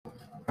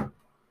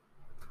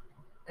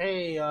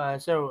Hey,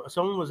 so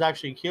someone was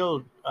actually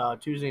killed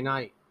Tuesday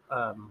night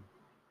um,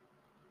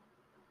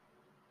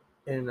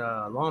 in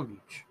Long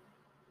Beach.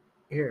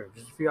 Here,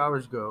 just a few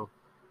hours ago,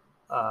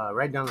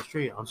 right down the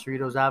street on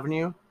Cerritos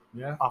Avenue,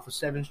 Yeah. off of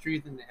 7th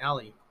Street in the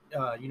alley.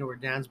 You know where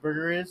Dan's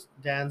Burger is?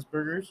 Dan's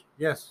Burgers.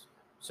 Yes.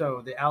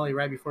 So the alley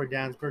right before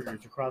Dan's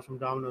Burgers, across from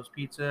Domino's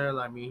Pizza,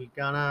 La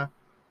Mexicana.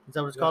 Is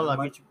that what it's called? Yeah.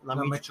 La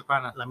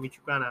Michoacana. La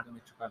Michoacana. La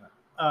Michoacana.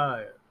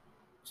 Uh,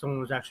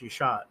 Someone was actually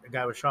shot. The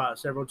guy was shot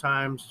several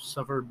times,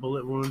 suffered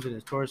bullet wounds in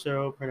his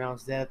torso,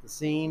 pronounced dead at the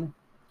scene.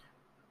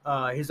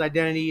 His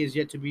identity is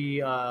yet to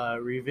be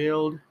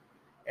revealed,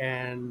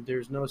 and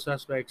there's no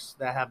suspects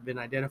that have been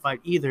identified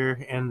either,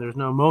 and there's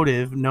no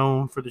motive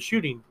known for the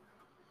shooting.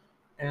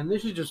 And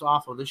this is just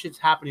awful. This shit's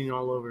happening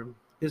all over.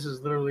 This is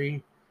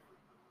literally,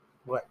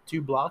 what,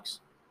 2 blocks?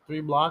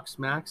 3 blocks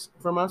max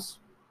from us?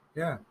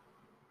 Yeah.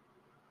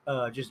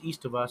 Just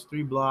east of us,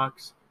 3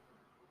 blocks.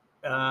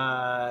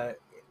 Uh,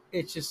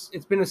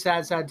 it's been a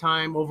sad, sad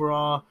time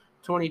overall.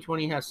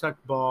 2020 has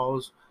sucked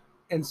balls.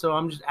 And so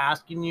I'm just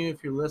asking you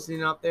if you're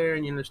listening out there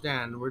and you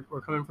understand, we're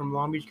coming from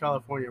Long Beach,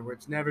 California, where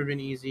it's never been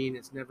easy and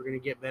it's never going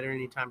to get better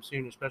anytime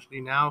soon,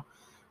 especially now.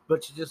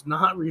 But to just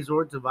not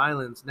resort to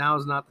violence. Now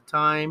is not the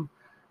time.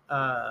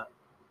 Uh,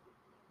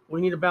 we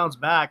need to bounce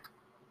back.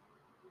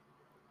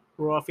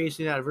 We're all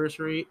facing what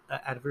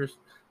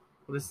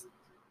is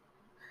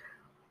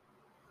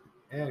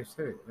Yeah. You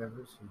said it.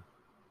 Everything.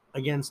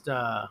 against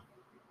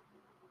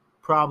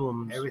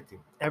problems, Everything.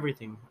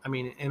 everything. I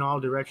mean, in all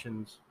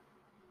directions.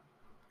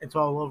 It's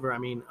all over.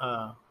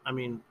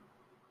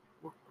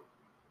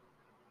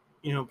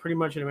 Pretty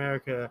much in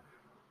America,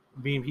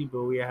 being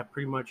people, we have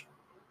pretty much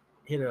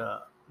hit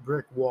a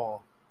brick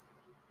wall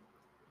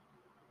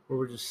where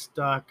we're just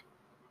stuck,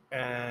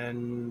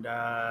 and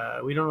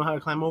we don't know how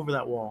to climb over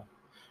that wall.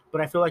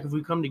 But I feel like if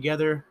we come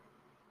together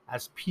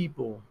as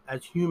people,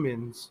 as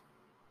humans,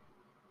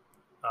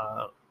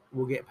 uh,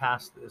 we'll get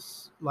past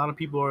this. A lot of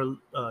people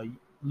are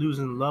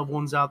losing loved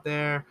ones out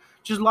there.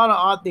 Just a lot of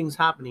odd things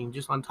happening,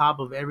 just on top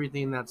of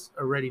everything that's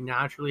already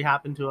naturally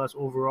happened to us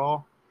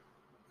overall.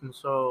 And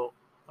so,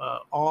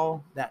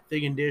 all that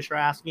Fig and Dish are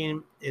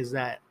asking is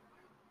that,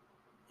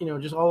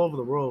 just all over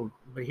the world,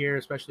 but here,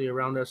 especially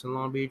around us in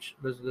Long Beach,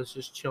 let's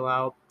just chill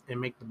out and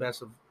make the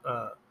best of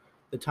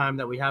the time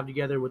that we have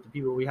together with the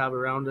people we have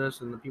around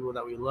us and the people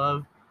that we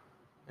love,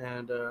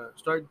 and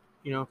start,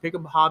 pick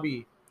up a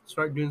hobby,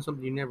 start doing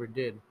something you never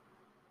did.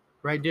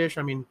 Right, Dish?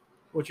 I mean,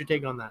 what's your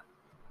take on that?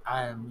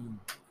 I mean,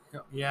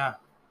 yeah.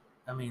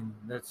 I mean,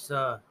 let's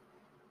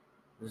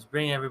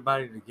bring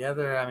everybody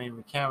together. I mean,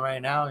 we can't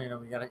right now.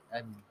 We gotta.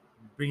 I'm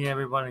bringing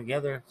everyone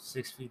together,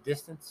 6 feet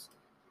distance.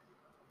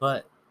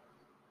 But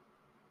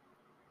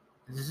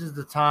this is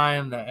the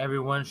time that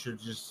everyone should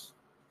just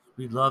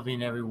be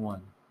loving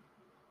everyone.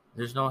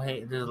 There's no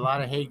hate. There's a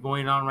lot of hate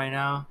going on right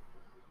now.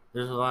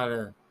 There's a lot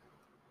of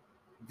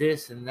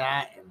this and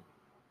that and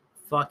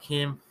fuck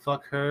him,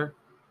 fuck her.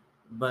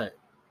 But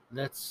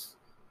let's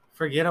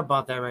forget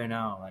about that right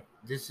now. Like,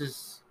 this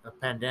is a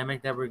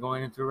pandemic that we're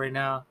going through right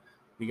now.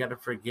 We got to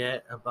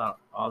forget about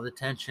all the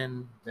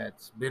tension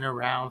that's been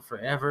around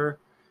forever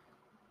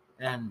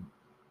and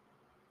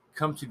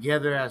come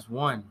together as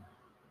one.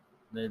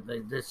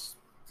 Let's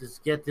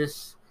get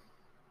this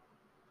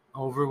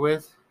over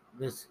with.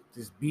 Let's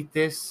beat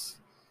this.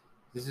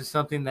 This is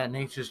something that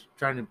nature's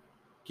trying to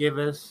give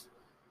us,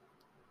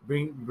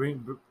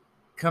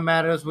 come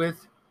at us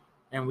with,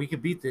 and we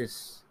could beat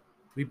this.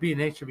 We beat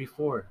nature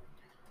before.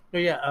 No,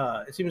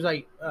 yeah, it seems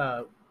like,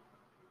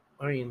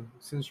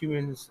 since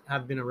humans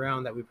have been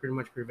around, that we pretty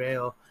much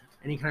prevail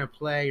any kind of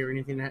play or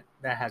anything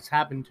that has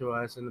happened to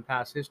us in the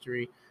past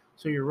history.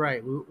 So you're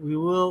right. We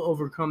will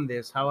overcome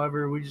this.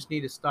 However, we just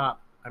need to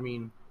stop.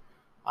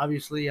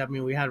 Obviously,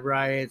 we had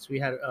riots, we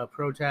had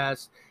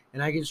protests,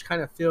 and I can just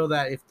kind of feel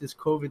that if this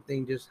COVID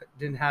thing just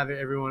didn't have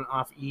everyone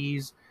off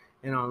ease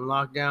and on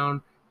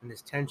lockdown and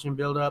this tension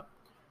build up,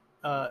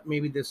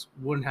 maybe this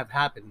wouldn't have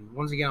happened.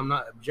 Once again, I'm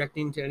not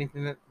objecting to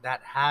anything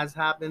that has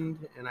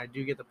happened, and I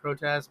do get the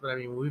protests, but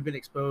we've been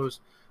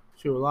exposed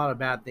to a lot of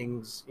bad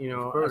things, Of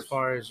as course.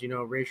 far as,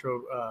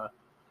 racial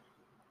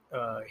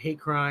hate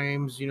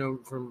crimes,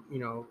 from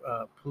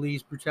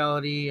police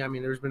brutality.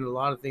 There's been a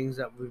lot of things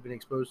that we've been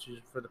exposed to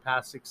for the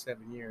past 6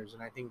 7 years,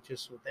 and I think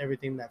just with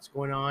everything that's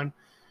going on,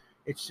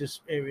 it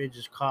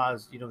just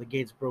caused, the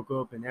gates broke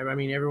open.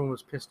 Everyone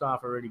was pissed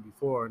off already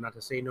before. Not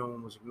to say no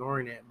one was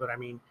ignoring it, but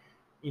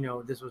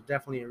this was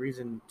definitely a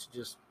reason to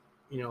just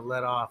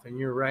let off. And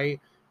you're right,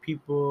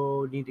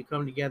 people need to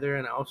come together,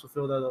 and I also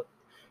feel that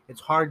it's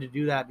hard to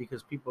do that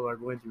because people are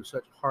going through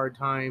such hard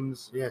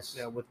times, Yes.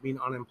 with being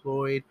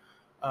unemployed,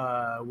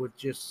 with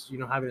just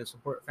having to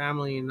support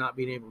family and not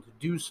being able to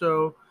do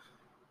so.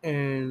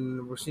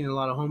 And we're seeing a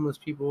lot of homeless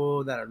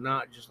people that are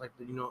not just like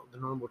the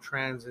normal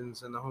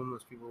transits and the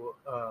homeless people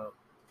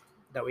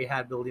that we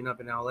had building up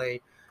in LA,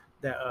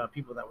 that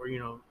people that were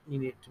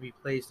needed to be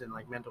placed in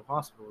like mental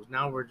hospitals.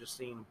 Now we're just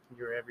seeing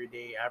your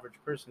everyday average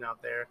person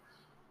out there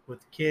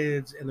with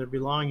kids and their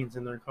belongings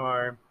in their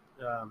car,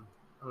 on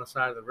the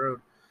side of the road.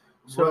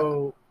 What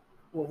So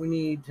what we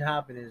need to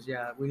happen is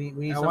we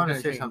need I some want kind to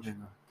of say change. something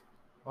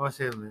though. I want to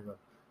say something though.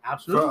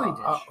 Absolutely,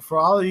 Dish. For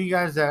all of you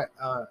guys that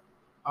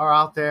are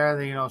out there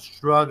that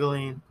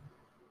struggling,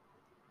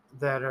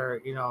 that are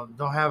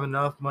don't have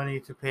enough money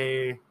to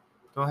pay,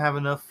 don't have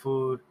enough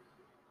food,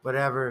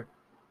 whatever.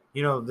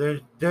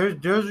 There's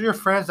your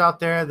friends out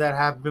there that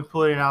have been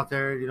putting out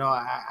there.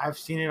 I've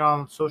seen it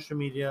on social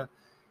media.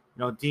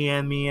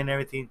 DM me and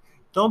everything.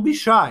 Don't be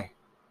shy.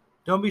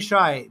 Don't be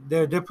shy.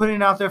 They're putting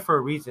it out there for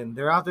a reason.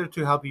 They're out there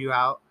to help you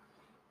out.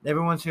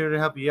 Everyone's here to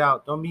help you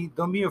out.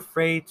 Don't be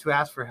afraid to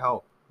ask for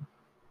help.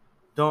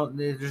 Don't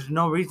There's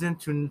no reason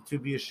to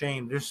be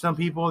ashamed. There's some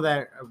people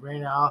that are right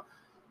now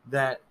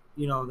that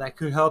that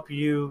could help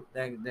you,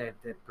 that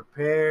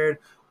prepared,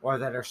 or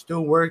that are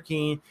still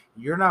working.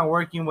 You're not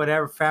working,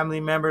 whatever, family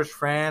members,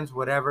 friends,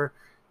 whatever.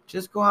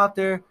 Just go out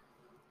there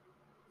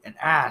and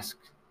ask.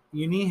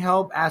 You need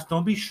help, ask.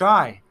 Don't be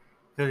shy,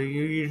 because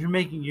you're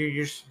making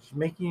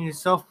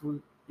yourself,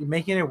 you're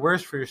making it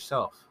worse for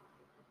yourself.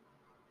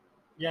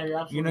 Yeah, you're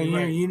absolutely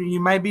right. You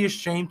might be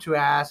ashamed to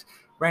ask.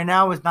 Right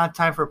now is not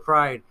time for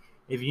pride.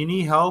 If you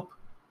need help,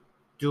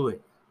 do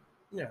it.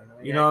 Yeah,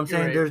 You know what I'm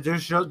you're saying?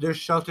 right. There's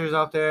shelters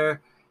out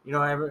there.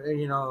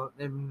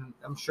 And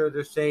I'm sure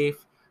they're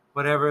safe.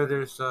 Whatever.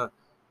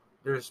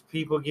 There's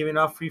people giving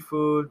out free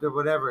food or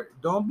whatever.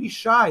 Don't be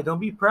shy. Don't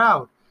be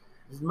proud.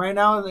 Right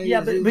now,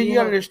 Yeah, but you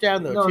gotta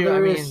understand though too. I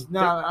mean, no.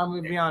 I'm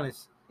gonna be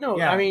honest. no,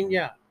 Yeah.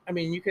 I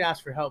mean, you could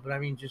ask for help, but I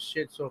mean, just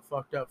shit's so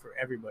fucked up for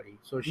everybody.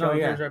 So No, shelters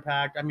yeah. are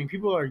packed. I mean,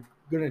 people are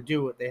gonna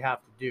do what they have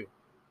to do.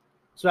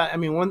 So I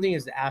mean, one thing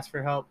is to ask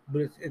for help,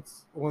 but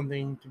it's one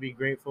thing to be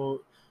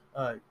grateful,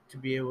 to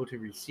be able to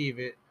receive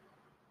it.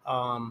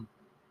 Um,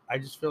 I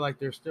just feel like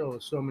there's still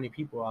so many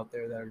people out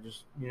there that are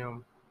just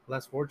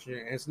less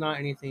fortunate, and it's not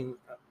anything.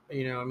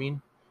 I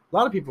mean, a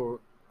lot of people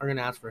are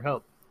gonna ask for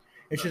help.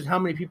 It's just how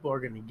many people are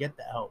gonna get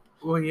that help.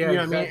 Well, yeah, You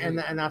know what I mean?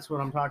 exactly. And that's what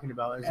I'm talking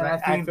about. Is And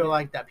that I feel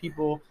like that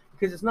people,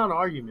 because it's not an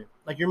argument.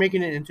 Like you're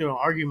making it into an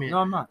argument No,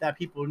 I'm not. that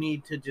people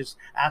need to just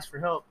ask for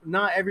help.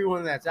 Not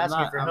everyone that's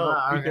asking for I'm help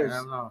not arguing.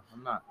 because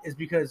I'm not. is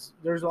because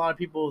there's a lot of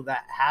people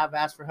that have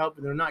asked for help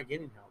and they're not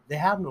getting help. They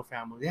have no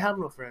family. They have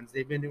no friends.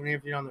 They've been doing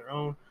everything on their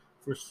own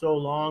for so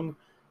long.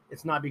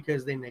 It's not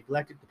because they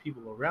neglected the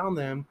people around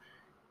them.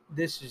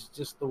 This is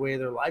just the way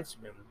their life's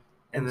been.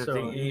 And the so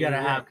thing- you got to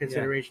yeah, have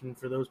consideration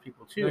for those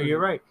people too. No, you're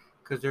right.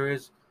 Because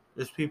there's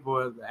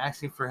people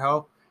asking for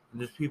help,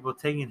 and there's people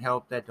taking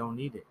help that don't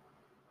need it.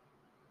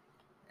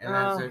 And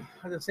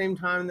At the same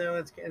time, though,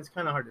 it's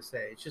kind of hard to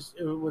say. It's just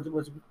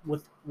with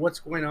what's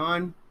going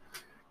on.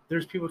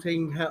 There's people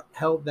taking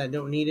help that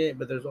don't need it,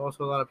 but there's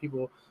also a lot of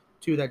people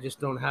too that just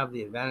don't have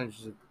the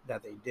advantages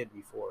that they did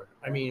before.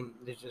 I mean,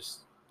 there's just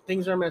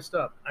things are messed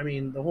up. I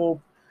mean, the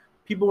whole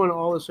people in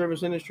all the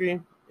service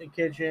industry, the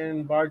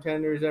kitchen,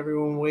 bartenders,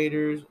 everyone,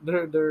 waiters,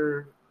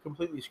 they're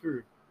completely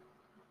screwed.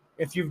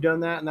 If you've done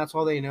that and that's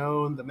all they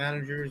know, and the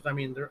managers, I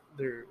mean,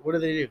 they're what do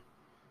they do?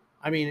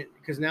 I mean,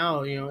 because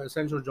now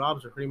essential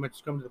jobs are pretty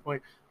much come to the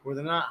point where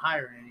they're not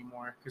hiring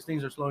anymore because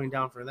things are slowing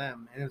down for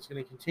them, and it's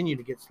going to continue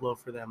to get slow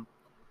for them.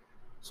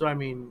 So I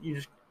mean,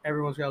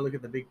 everyone's got to look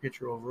at the big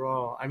picture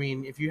overall. I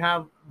mean, if you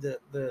have the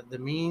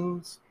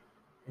means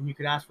and you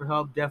could ask for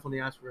help, definitely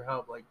ask for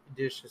help, like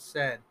Dish has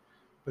said.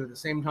 But at the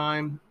same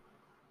time,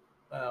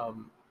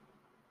 um,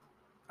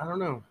 I don't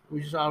know.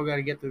 We just all got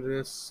to get through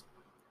this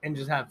and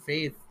just have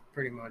faith,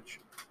 pretty much,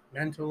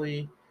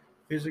 mentally,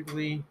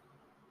 physically.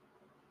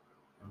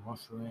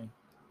 emotionally.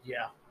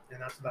 Yeah,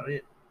 and that's about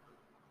it.